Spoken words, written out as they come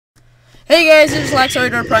Hey guys, this is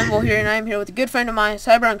Laxoidor Primal here, and I'm here with a good friend of mine,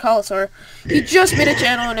 CyberAnkylosaur. He just made a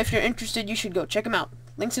channel, and if you're interested, you should go check him out.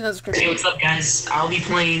 Links in the description. Hey, what's up, guys? I'll be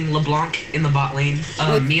playing LeBlanc in the bot lane.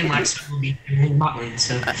 Me and Lax will be in the bot lane,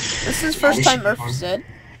 so... this is first time URF Zed.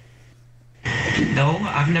 No,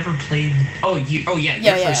 I've never played... Oh, yeah,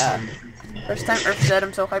 first time. First time URF Zed,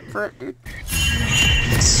 I'm so hyped for it, dude.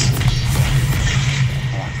 Yes.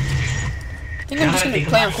 I think I'm just gonna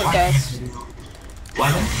play on quick ass.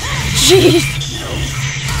 What? Jeez!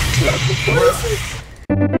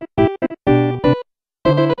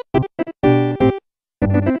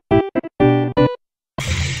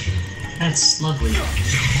 That's lovely. They're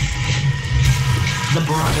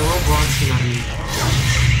all bronzing on me.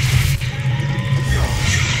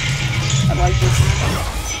 I like this.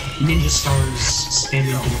 Ninja stars,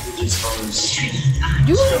 spamming ninja stars.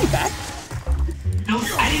 You want me back? No,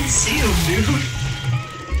 I didn't see him, dude.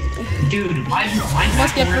 Dude, why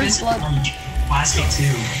must get free blood. Plastic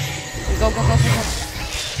too. Go.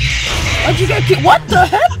 How'd you get killed? What the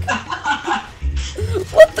heck?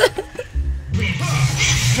 What the heck?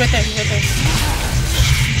 He's right there.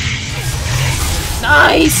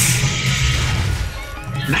 Nice!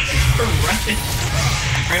 Wait.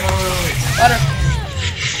 Water.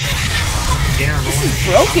 Damn, this is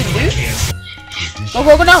broken, dude.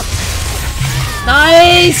 Go now.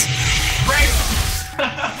 Nice!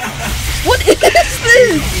 What is this?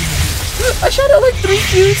 I shot at like 3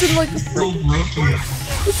 Qs and like... This is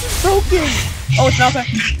broken. Oh, it's not back.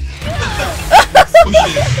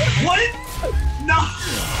 What? No!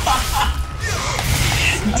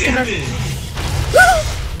 Damn it!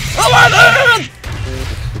 Oh my god!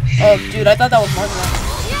 Oh, dude, I thought that was more than that.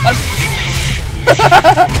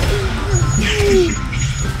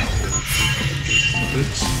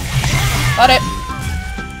 Oops. Got it.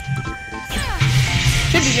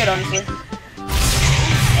 Should be good, honestly.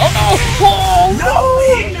 Oh no! Oh no!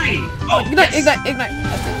 Ignite! Oh, ignite! Yes. Ignite!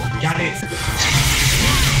 That's it. Got it.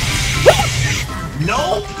 No!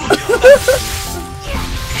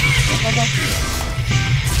 Go.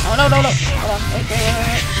 Oh no! Hold on. Wait.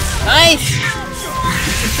 Nice!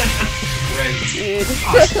 Dude.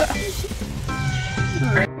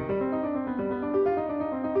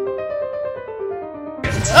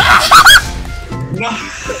 No!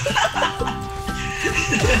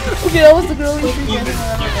 Okay, that was the girl we should get.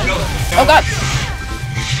 Oh god! I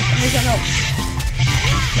need some help.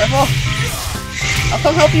 Careful! I'll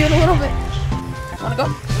come help you in a little bit. Wanna go?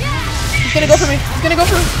 He's gonna go for me.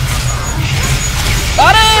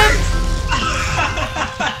 Got him!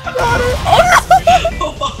 Oh no!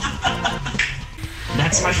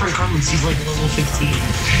 That's my friend Carlos. He's like level 15.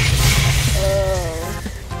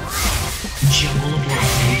 Jungle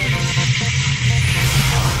LeBlanc.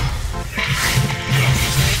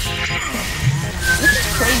 This is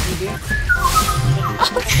crazy, dude.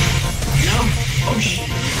 No! Oh shit!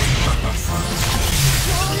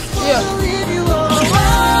 Yeah. You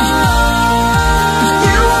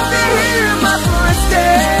won't be hearing my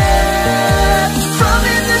footsteps. From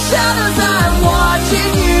in the shadows I'm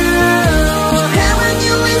watching you. And when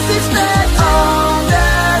you least expect all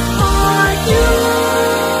that for you.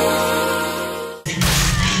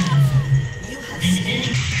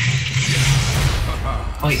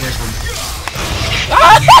 Oh wait, there's one.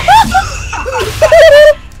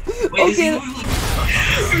 Wait, Okay.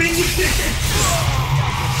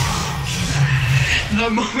 The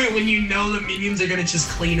moment when you know the minions are gonna just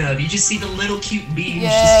clean up, you just see the little cute beams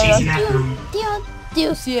just chasing after them. Do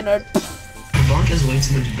you see a nerd? LeBlanc has way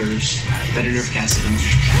too much burst. Better nerf Cassidy.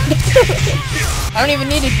 I don't even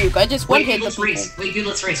need a juke. I just one hit the let's race. Wait, dude,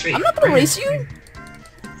 let's race. I'm not gonna race you.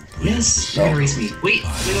 Yes, you're gonna race me. Wait.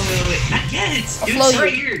 Not yet. Dude, it's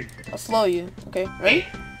right here. I'll slow you. Okay, ready?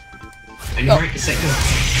 I know right to set go.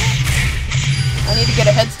 I need to get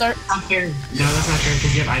a head start. Not fair. No, that's not fair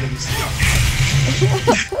because you have items.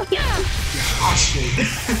 Oh shit.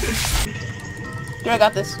 Here, I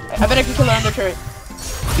got this. I bet I can kill her under turret.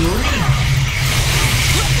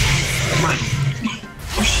 Come on.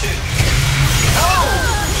 Oh shit.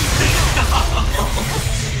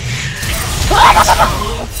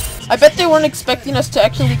 I bet they weren't expecting us to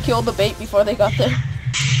actually kill the bait before they got there.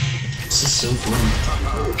 This is so cool.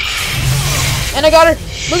 And I got her!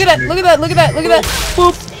 Look at that!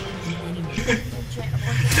 Boop!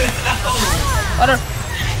 Got her!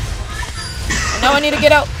 And now I need to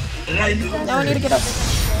get out!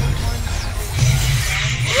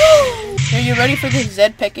 Are you ready for the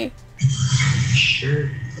Zed Pecky? Sure.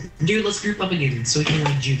 Dude, let's group up again so we can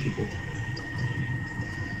like Jew people.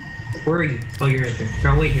 Where are you? Oh, you're right there.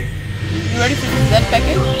 No, wait here. You ready for the Zed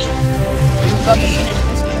package? About to finish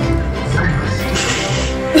this game.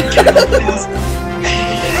 Good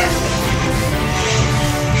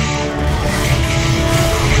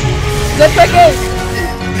picking!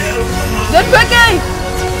 Good picking!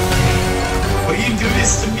 Why you do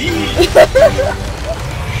this to me?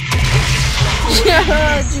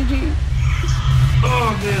 Yeah, GG.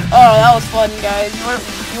 Oh man. Oh, that was fun, guys.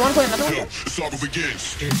 You want to play another one? It's all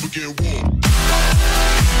begins.